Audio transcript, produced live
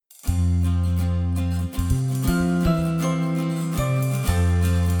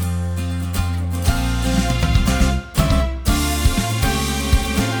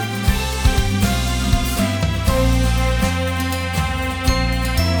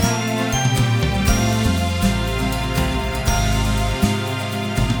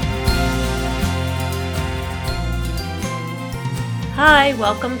Hi,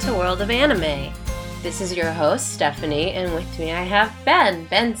 welcome to World of Anime. This is your host, Stephanie, and with me I have Ben.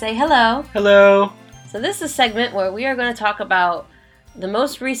 Ben, say hello. Hello. So this is a segment where we are going to talk about the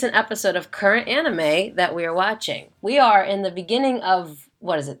most recent episode of current anime that we are watching. We are in the beginning of,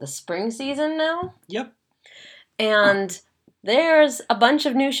 the spring season now? Yep. And there's a bunch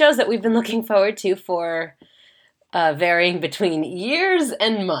of new shows that we've been looking forward to for varying between years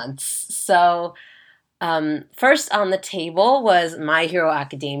and months. So first on the table was My Hero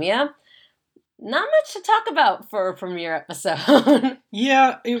Academia. Not much to talk about for a premiere episode.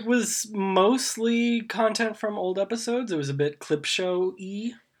 Yeah, it was mostly content from old episodes. It was a bit clip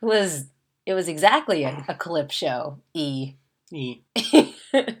show-y. It was exactly a clip show. E.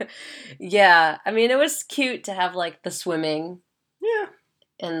 Yeah, I mean, it was cute to have like the swimming. Yeah.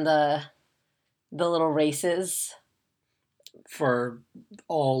 And the little races. For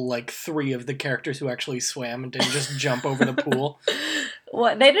all like three of the characters who actually swam and didn't just jump over the pool.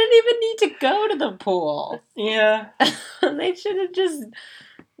 What? They didn't even need to go to the pool. Yeah. They should have just...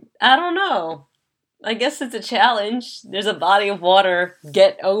 I don't know. I guess it's a challenge. There's a body of water.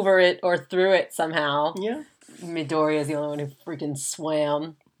 Get over it or through it somehow. Yeah. Midoriya is the only one who freaking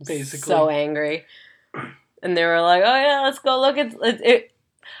swam. Basically. So angry. And they were like, oh yeah, let's go look at it.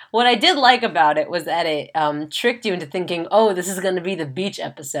 What I did like about it was that it tricked you into thinking, oh, this is going to be the beach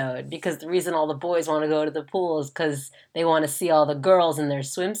episode. Because the reason all the boys want to go to the pool is because they want to see all the girls in their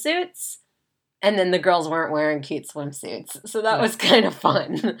swimsuits. And then the girls weren't wearing cute swimsuits. So that was kind of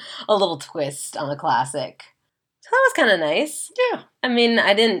fun. A little twist on a classic. So that was kind of nice. Yeah. I mean,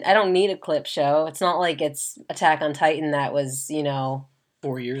 I don't need a clip show. It's not like it's Attack on Titan that was,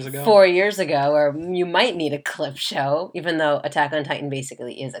 4 years ago. 4 years ago, or you might need a clip show, even though Attack on Titan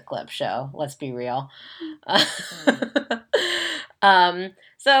basically is a clip show. Let's be real.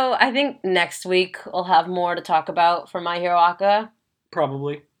 So I think next week we'll have more to talk about for My Hero Aka.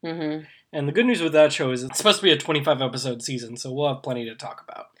 Probably. Mm-hmm. And the good news with that show is it's supposed to be a 25-episode season, so we'll have plenty to talk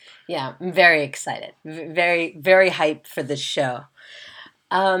about. Yeah, I'm very excited. Very, very hyped for this show.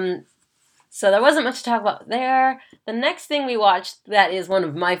 So there wasn't much to talk about there. The next thing we watched that is one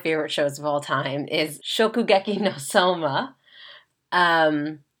of my favorite shows of all time is Shokugeki no Soma.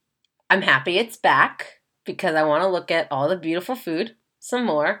 I'm happy it's back because I want to look at all the beautiful food some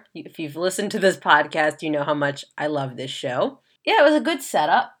more. If you've listened to this podcast, you know how much I love this show. Yeah, it was a good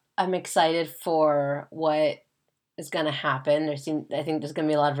setup. I'm excited for what is going to happen. I think there's going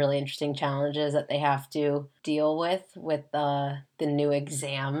to be a lot of really interesting challenges that they have to deal with the new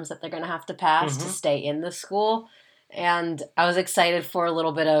exams that they're going to have to pass to stay in the school. And I was excited for a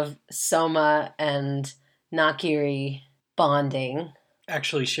little bit of Soma and Nakiri bonding.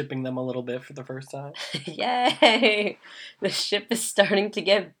 Actually shipping them a little bit for the first time. Yay! The ship is starting to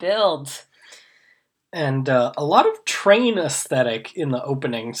get built. And a lot of train aesthetic in the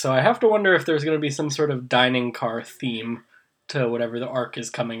opening, so I have to wonder if there's going to be some sort of dining car theme to whatever the arc is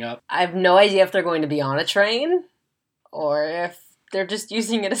coming up. I have no idea if they're going to be on a train, or if they're just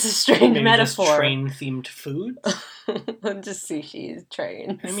using it as a strange metaphor. Just train-themed food? Just sushi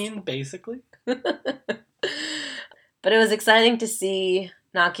trains. I mean, basically. But it was exciting to see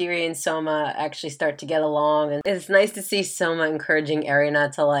Nakiri and Soma actually start to get along, and it's nice to see Soma encouraging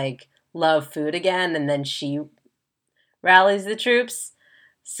Erina to, love food again, and then she rallies the troops.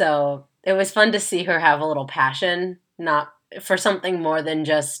 So it was fun to see her have a little passion, not for something more than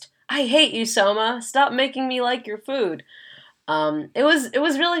just, I hate you, Soma. Stop making me like your food. It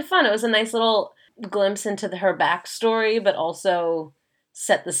was really fun. It was a nice little glimpse into her backstory, but also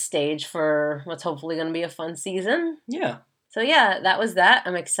set the stage for what's hopefully going to be a fun season. Yeah. So yeah, that was that.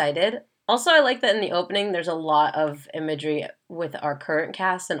 I'm excited. Also, I like that in the opening, there's a lot of imagery with our current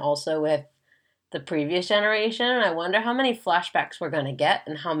cast and also with the previous generation. And I wonder how many flashbacks we're going to get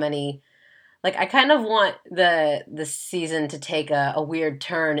and how many... I kind of want the season to take a weird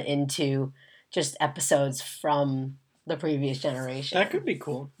turn into just episodes from the previous generation. That could be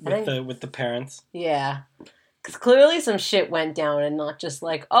cool with the parents. Yeah. Because clearly some shit went down and not just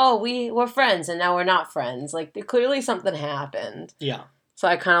we were friends and now we're not friends. Clearly something happened. Yeah. So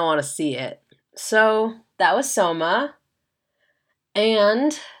I kind of want to see it. So that was Soma.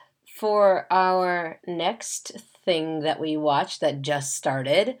 And for our next thing that we watched that just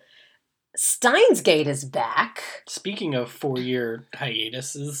started, Steins Gate is back. Speaking of 4-year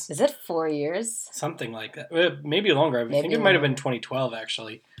hiatuses. Is it 4 years? Something like that. Maybe longer. I think it might have been 2012,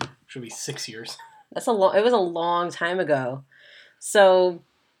 actually. Which would be 6 years. It was a long time ago. So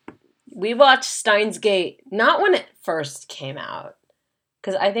we watched Steins Gate, not when it first came out.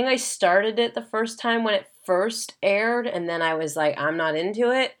 Because I think I started it the first time when it first aired, and then I was like, I'm not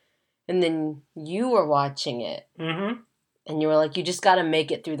into it. And then you were watching it. Mm-hmm. And you were like, you just got to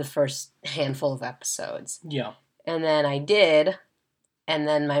make it through the first handful of episodes. Yeah. And then I did. And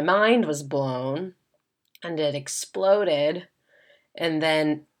then my mind was blown. And it exploded. And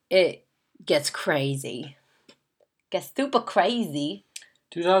then it gets crazy. Gets super crazy.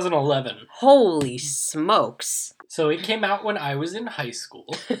 2011. Holy smokes. So it came out when I was in high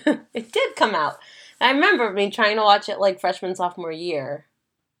school. It did come out. I remember me trying to watch it like freshman, sophomore year.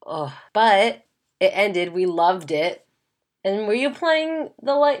 Oh, but it ended. We loved it. And were you playing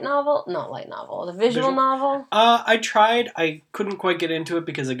the light novel? Not light novel. The visual novel? I tried. I couldn't quite get into it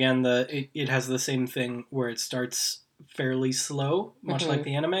because, again, it has the same thing where it starts fairly slow, much like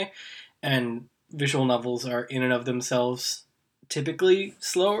the anime. And visual novels are in and of themselves typically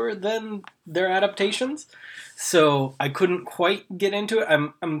slower than their adaptations. So I couldn't quite get into it.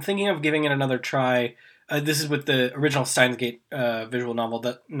 I'm thinking of giving it another try. This is with the original Steins Gate visual novel,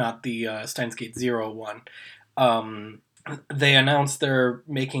 not the Steins Gate Zero one. They announced they're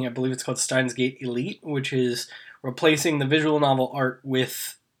making, I believe it's called Steins Gate Elite, which is replacing the visual novel art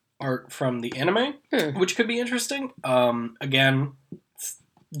with art from the anime, which could be interesting. Again,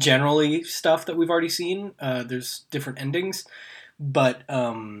 generally stuff that we've already seen. There's different endings, but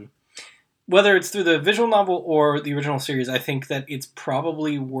whether it's through the visual novel or the original series, I think that it's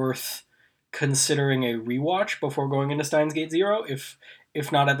probably worth considering a rewatch before going into Steins Gate Zero. If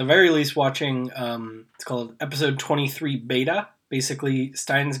not, at the very least, watching, it's called Episode 23 Beta. Basically,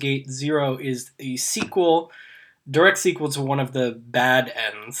 Steins Gate Zero is a direct sequel to one of the bad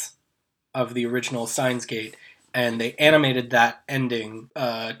ends of the original Steins Gate, and they animated that ending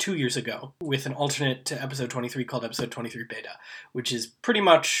 2 years ago with an alternate to Episode 23 called Episode 23 Beta, which is pretty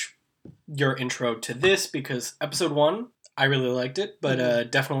much your intro to this, because Episode 1, I really liked it,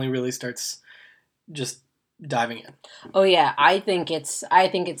 but definitely really starts just diving in. Oh yeah, I think it's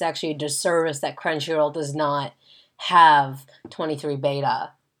actually a disservice that Crunchyroll does not have 23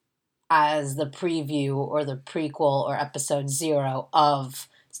 Beta as the preview or the prequel or episode 0 of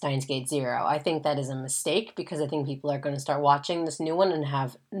Steins Gate Zero. I think that is a mistake because I think people are going to start watching this new one and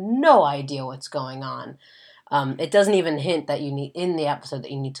have no idea what's going on. It doesn't even hint that you need in the episode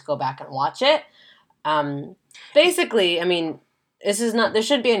that you need to go back and watch it. Basically, I mean, there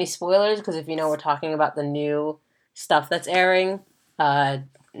shouldn't be any spoilers because if you know we're talking about the new stuff that's airing, and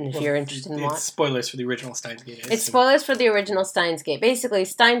if you're interested in it's spoilers for the original Steins Gate. It's spoilers for the original Steins Gate. Basically,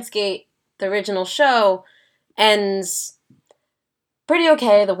 Steins Gate, the original show, ends pretty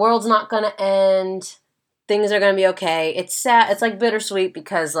okay. The world's not going to end. Things are going to be okay. It's sad. It's like bittersweet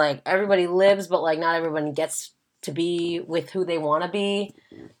because like everybody lives, but like not everyone gets to be with who they want to be.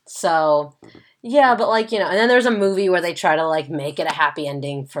 So, yeah, but like, and then there's a movie where they try to like make it a happy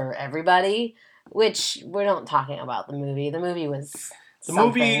ending for everybody, which we're not talking about the movie. The movie was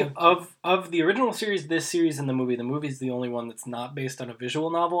movie of the original series, this series, and the movie. The movie is the only one that's not based on a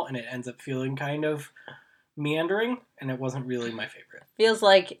visual novel, and it ends up feeling kind of meandering, and it wasn't really my favorite. Feels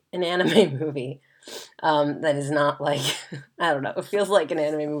like an anime movie. That is not like, I don't know, it feels like an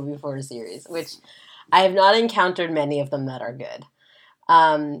anime movie for a series, which I have not encountered many of them that are good.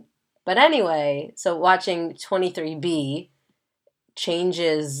 But anyway, so watching 23B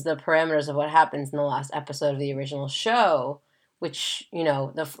changes the parameters of what happens in the last episode of the original show, which,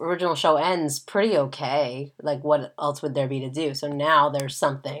 the original show ends pretty okay. Like, what else would there be to do? So now there's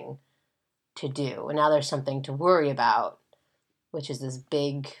something to do, and now there's something to worry about, which is this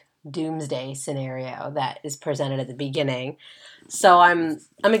big doomsday scenario that is presented at the beginning. So I'm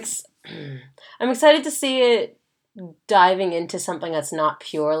excited to see it diving into something that's not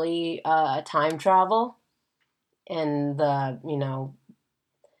purely time travel, and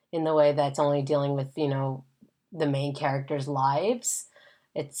in the way that's only dealing with the main characters' lives.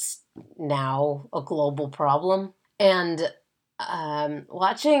 It's now a global problem, and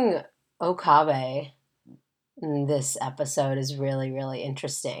watching Okabe in this episode is really, really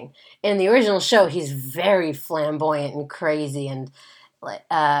interesting. In the original show, he's very flamboyant and crazy and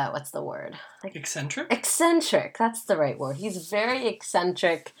what's the word? Eccentric? Eccentric. That's the right word. He's very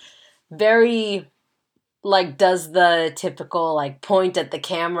eccentric, very does the typical point at the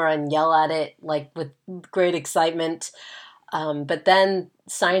camera and yell at it with great excitement. But then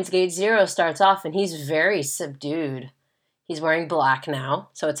Steins Gate Zero starts off and he's very subdued. He's wearing black now,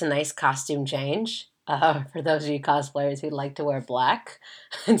 so it's a nice costume change. For those of you cosplayers who like to wear black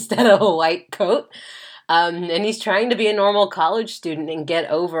instead of a white coat. And he's trying to be a normal college student and get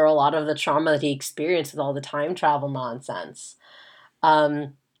over a lot of the trauma that he experienced with all the time travel nonsense.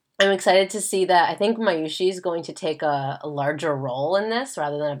 I'm excited to see that. I think Mayushi is going to take a larger role in this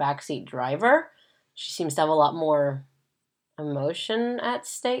rather than a backseat driver. She seems to have a lot more emotion at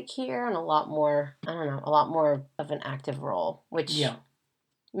stake here and a lot more, I don't know, a lot more of an active role, which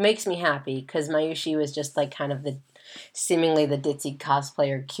makes me happy because Mayushi was just like kind of the seemingly the ditzy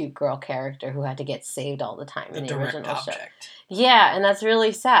cosplayer cute girl character who had to get saved all the time in the original show. Yeah, and that's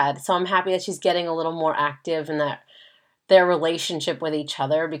really sad. So I'm happy that she's getting a little more active and that their relationship with each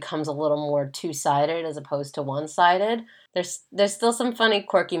other becomes a little more two-sided as opposed to one-sided. There's still some funny,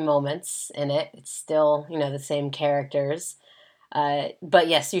 quirky moments in it. It's still, the same characters. But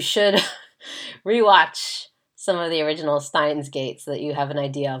yes, you should rewatch some of the original Steins Gate so that you have an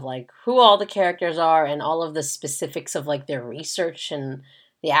idea of like who all the characters are and all of the specifics of like their research and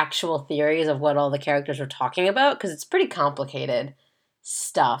the actual theories of what all the characters are talking about, because it's pretty complicated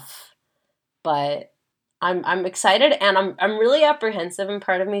stuff. But I'm excited and I'm really apprehensive, and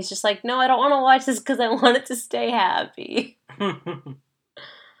part of me is just like, no, I don't want to watch this because I want it to stay happy.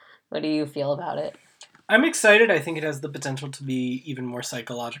 What do you feel about it? I'm excited. I think it has the potential to be even more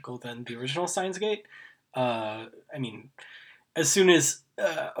psychological than the original Steins Gate. I mean, as soon as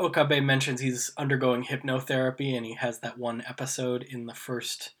Okabe mentions he's undergoing hypnotherapy, and he has that one episode in the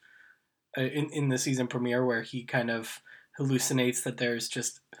first in the season premiere where he kind of hallucinates that there's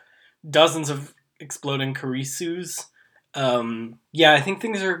just dozens of exploding Kurisus. I think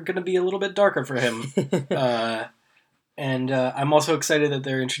things are going to be a little bit darker for him. And I'm also excited that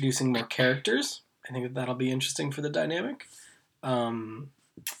they're introducing more characters. I think that'll be interesting for the dynamic.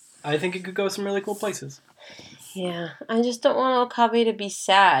 I think it could go some really cool places. Yeah, I just don't want Okabe to be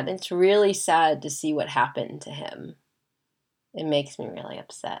sad. It's really sad to see what happened to him. It makes me really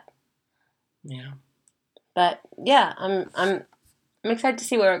upset. Yeah. But yeah, I'm excited to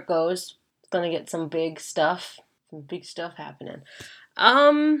see where it goes. It's gonna get some big stuff happening.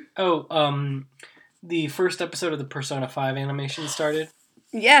 The first episode of the Persona 5 animation started.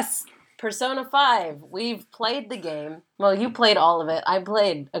 Yes, Persona 5. We've played the game. Well, you played all of it. I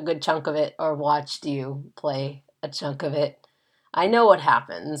played a good chunk of it, or watched you play a chunk of it. I know what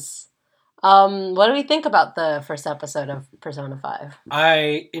happens. What do we think about the first episode of Persona 5?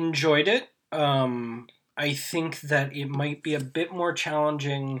 I enjoyed it. I think that it might be a bit more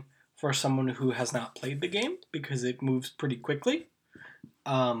challenging for someone who has not played the game because it moves pretty quickly.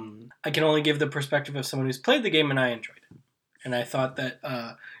 I can only give the perspective of someone who's played the game, and I enjoyed it. And I thought that,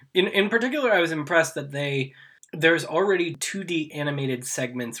 in particular, I was impressed that there's already 2D animated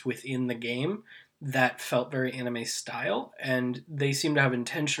segments within the game that felt very anime style, and they seem to have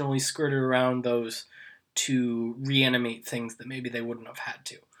intentionally skirted around those to reanimate things that maybe they wouldn't have had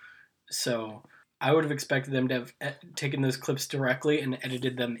to. So I would have expected them to have taken those clips directly and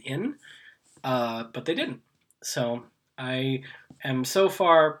edited them in, but they didn't. So I am so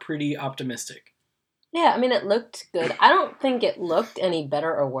far pretty optimistic. Yeah, I mean, it looked good. I don't think it looked any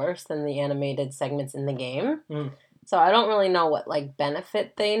better or worse than the animated segments in the game. So I don't really know what, like,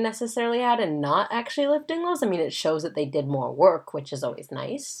 benefit they necessarily had in not actually lifting those. I mean, it shows that they did more work, which is always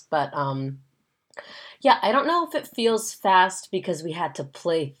nice. But, yeah, I don't know if it feels fast because we had to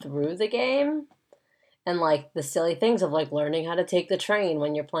play through the game. And, like, the silly things of, like, learning how to take the train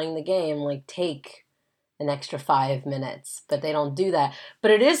when you're playing the game, like, take an extra 5 minutes, but they don't do that.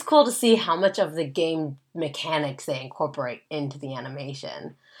 But it is cool to see how much of the game mechanics they incorporate into the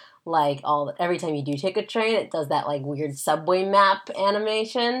animation. Like every time you do take a train, it does that like weird subway map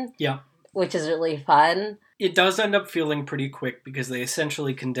animation. Yeah. Which is really fun. It does end up feeling pretty quick because they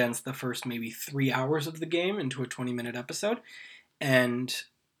essentially condense the first maybe 3 hours of the game into a 20-minute episode. And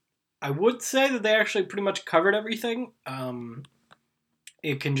I would say that they actually pretty much covered everything.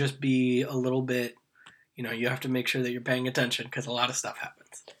 It can just be a little bit, you have to make sure that you're paying attention because a lot of stuff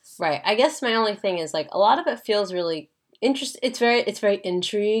happens. Right. I guess my only thing is like a lot of it feels really interesting. It's very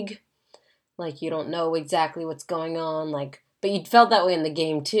intrigue. Like you don't know exactly what's going on. Like, but you felt that way in the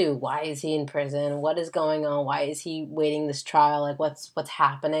game too. Why is he in prison? What is going on? Why is he waiting this trial? Like what's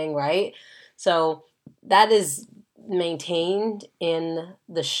happening? Right. So that is maintained in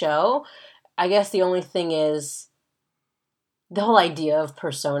the show. I guess the only thing is the whole idea of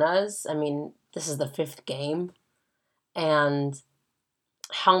personas. I mean, this is the 5th game, and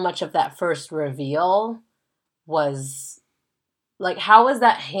how much of that first reveal was like, how was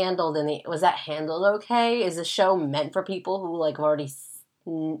that handled was that handled okay? Is the show meant for people who like have already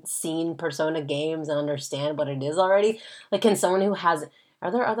seen Persona games and understand what it is already? Like, can someone who has, are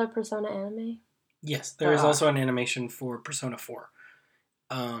there other Persona anime? Yes, there is also an animation for Persona 4.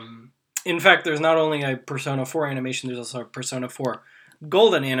 In fact, there's not only a Persona 4 animation, there's also a Persona 4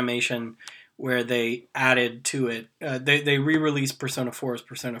 Golden animation where they added to it. They re-released Persona 4 as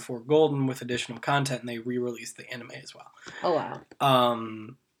Persona 4 Golden with additional content, and they re-released the anime as well. Oh, wow.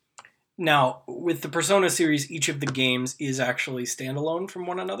 Now, with the Persona series, each of the games is actually standalone from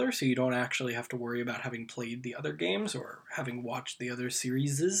one another, so you don't actually have to worry about having played the other games or having watched the other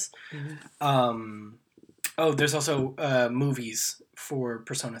series. There's also movies for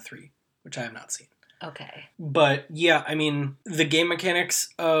Persona 3, which I have not seen. Okay. But yeah, I mean, the game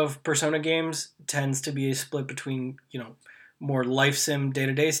mechanics of Persona games tends to be a split between, more life sim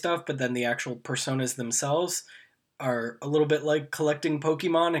day-to-day stuff, but then the actual personas themselves are a little bit like collecting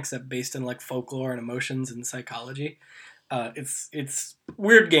Pokemon, except based in like folklore and emotions and psychology. It's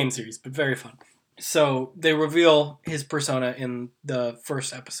weird game series, but very fun. So they reveal his persona in the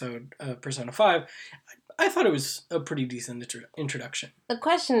first episode of Persona 5. I thought it was a pretty decent introduction. The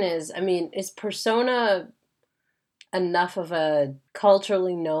question is, is Persona enough of a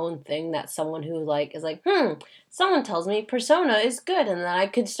culturally known thing that someone who is like, someone tells me Persona is good and that I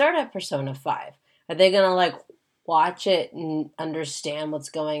could start at Persona 5. Are they gonna watch it and understand what's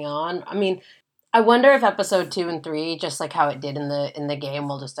going on? I wonder if episode 2 and 3, just like how it did in the game,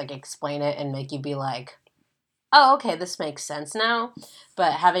 will just explain it and make you be like, oh, okay, this makes sense now.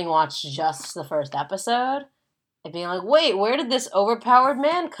 But having watched just the first episode, and being like, wait, where did this overpowered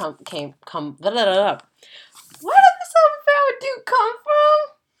man come? Blah, blah, blah, blah. Where did this overpowered dude come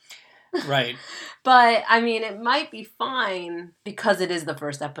from? Right. But, it might be fine because it is the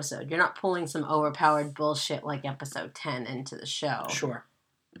first episode. You're not pulling some overpowered bullshit like episode 10 into the show. Sure.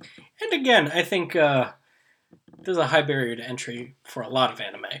 And again, I think there's a high barrier to entry for a lot of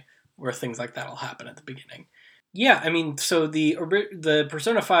anime where things like that will happen at the beginning. Yeah, so the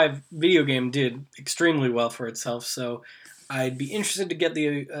Persona 5 video game did extremely well for itself, so I'd be interested to get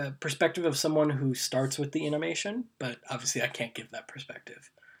the perspective of someone who starts with the animation, but obviously I can't give that perspective.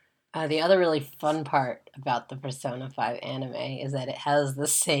 The other really fun part about the Persona 5 anime is that it has the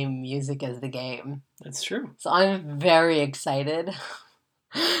same music as the game. That's true. So I'm very excited.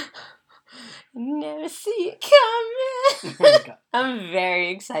 Never see it coming. Oh my God. I'm very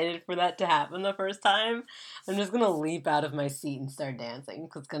excited for that to happen the first time. I'm just going to leap out of my seat and start dancing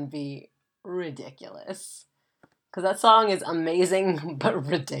because it's going to be ridiculous. Because that song is amazing, but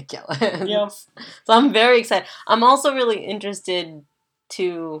ridiculous. Yeah. So I'm very excited. I'm also really interested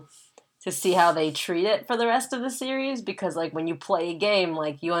to see how they treat it for the rest of the series, because when you play a game,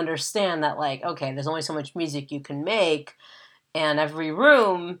 you understand that okay, there's only so much music you can make, and every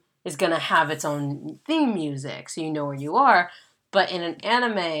room is going to have its own theme music, so you know where you are. But in an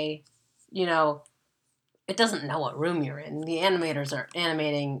anime, it doesn't know what room you're in. The animators are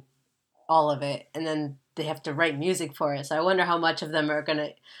animating all of it, and then they have to write music for it. So I wonder how much of the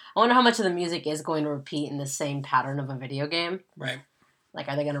music is going to repeat in the same pattern of a video game. Right.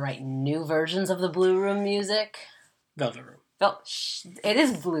 Are they going to write new versions of the Blue Room music? Velvet Room. It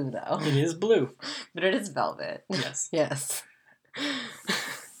is blue, though. It is blue. But it is velvet. Yes. Yes.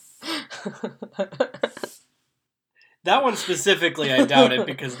 That one specifically, I doubt it,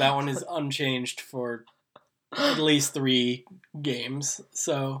 because that one is unchanged for at least 3 games.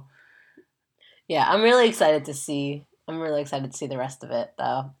 So, yeah, I'm really excited to see the rest of it,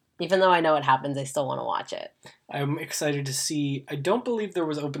 though. Even though I know what happens, I still want to watch it. I'm excited to see. I don't believe there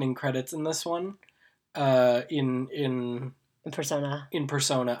was opening credits in this one. In Persona. In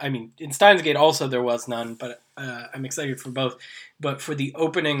Persona. In Steins Gate also there was none, but I'm excited for both. But for the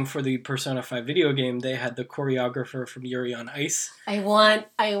opening for the Persona 5 video game, they had the choreographer from Yuri on Ice. I want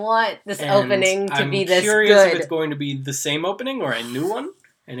this opening to be this good. I'm curious if it's going to be the same opening or a new one.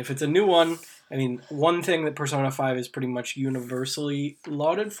 And if it's a new one, one thing that Persona 5 is pretty much universally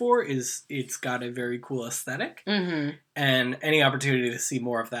lauded for is it's got a very cool aesthetic. Mm-hmm. And any opportunity to see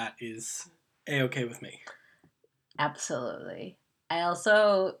more of that is A-okay with me. Absolutely. I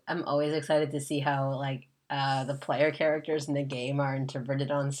also am always excited to see how the player characters in the game are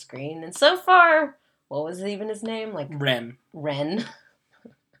interpreted on screen. And so far, what was even his name? Ren. Ren.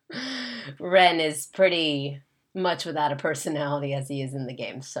 Ren is pretty much without a personality as he is in the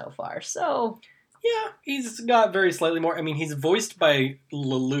game so far. So yeah, he's got very slightly more. He's voiced by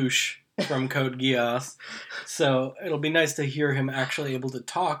Lelouch from Code Geass, so it'll be nice to hear him actually able to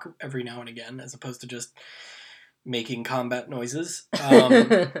talk every now and again, as opposed to just making combat noises.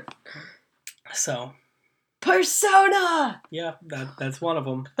 So Persona! Yeah, that's one of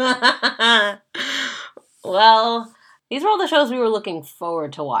them. Well, these were all the shows we were looking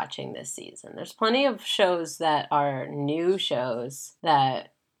forward to watching this season. There's plenty of shows that are new shows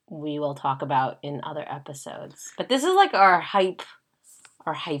that we will talk about in other episodes. But this is our hype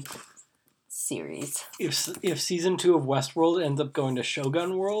series. If season 2 of Westworld ends up going to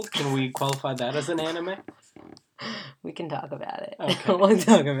Shogun World, can we qualify that as an anime? We can talk about it. Okay. We'll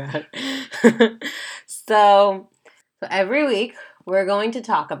talk about it. So every week we're going to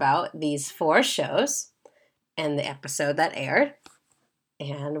talk about these 4 shows and the episode that aired.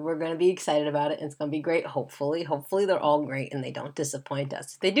 And we're going to be excited about it. And it's going to be great, hopefully. Hopefully they're all great and they don't disappoint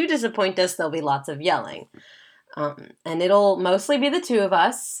us. If they do disappoint us, there'll be lots of yelling. And it'll mostly be the 2 of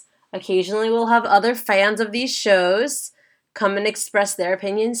us. Occasionally we'll have other fans of these shows come and express their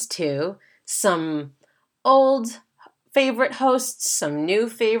opinions too. Some old favorite hosts, some new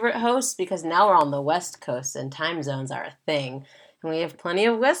favorite hosts, because now we're on the West Coast and time zones are a thing. And we have plenty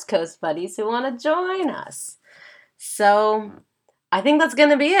of West Coast buddies who want to join us. So I think that's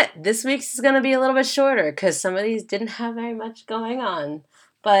going to be it. This week's is going to be a little bit shorter because some of these didn't have very much going on.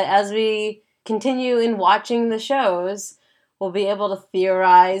 But as we continue in watching the shows, we'll be able to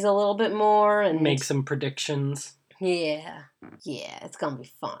theorize a little bit more and make some predictions. Yeah, it's going to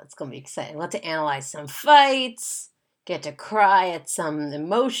be fun. It's going to be exciting. We'll have to analyze some fights, get to cry at some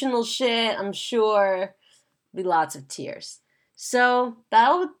emotional shit, I'm sure. Be lots of tears. So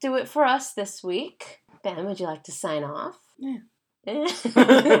that'll do it for us this week. Ben, would you like to sign off? Yeah.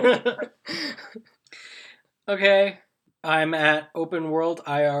 Okay, I'm at Open World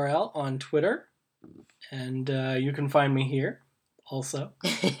IRL on Twitter, and you can find me here also,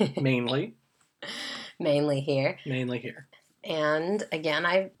 mainly here. And again,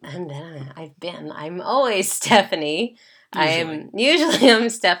 I'm always Stephanie. I'm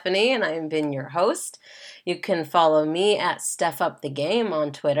Stephanie, and I've been your host. You can follow me at Steph Up the Game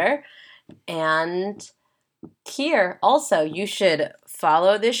on Twitter, and here also you should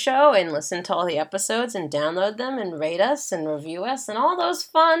follow this show and listen to all the episodes and download them and rate us and review us and all those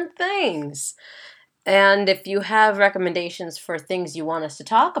fun things. And if you have recommendations for things you want us to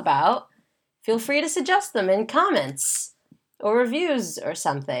talk about, feel free to suggest them in comments or reviews or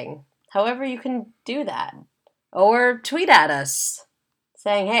something. However you can do that. Or tweet at us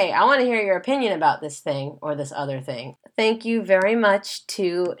saying, hey, I want to hear your opinion about this thing or this other thing. Thank you very much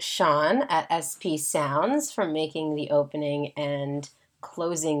to Sean at SP Sounds for making the opening and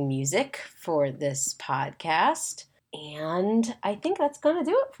closing music for this podcast. And I think that's going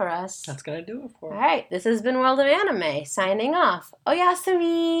to do it for us. That's going to do it for us. All right, this has been World of Anime, signing off.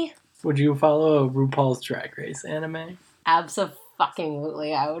 Oyasumi! Would you follow RuPaul's Drag Race anime?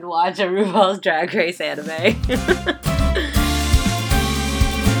 Absolutely, I would watch a RuPaul's Drag Race anime.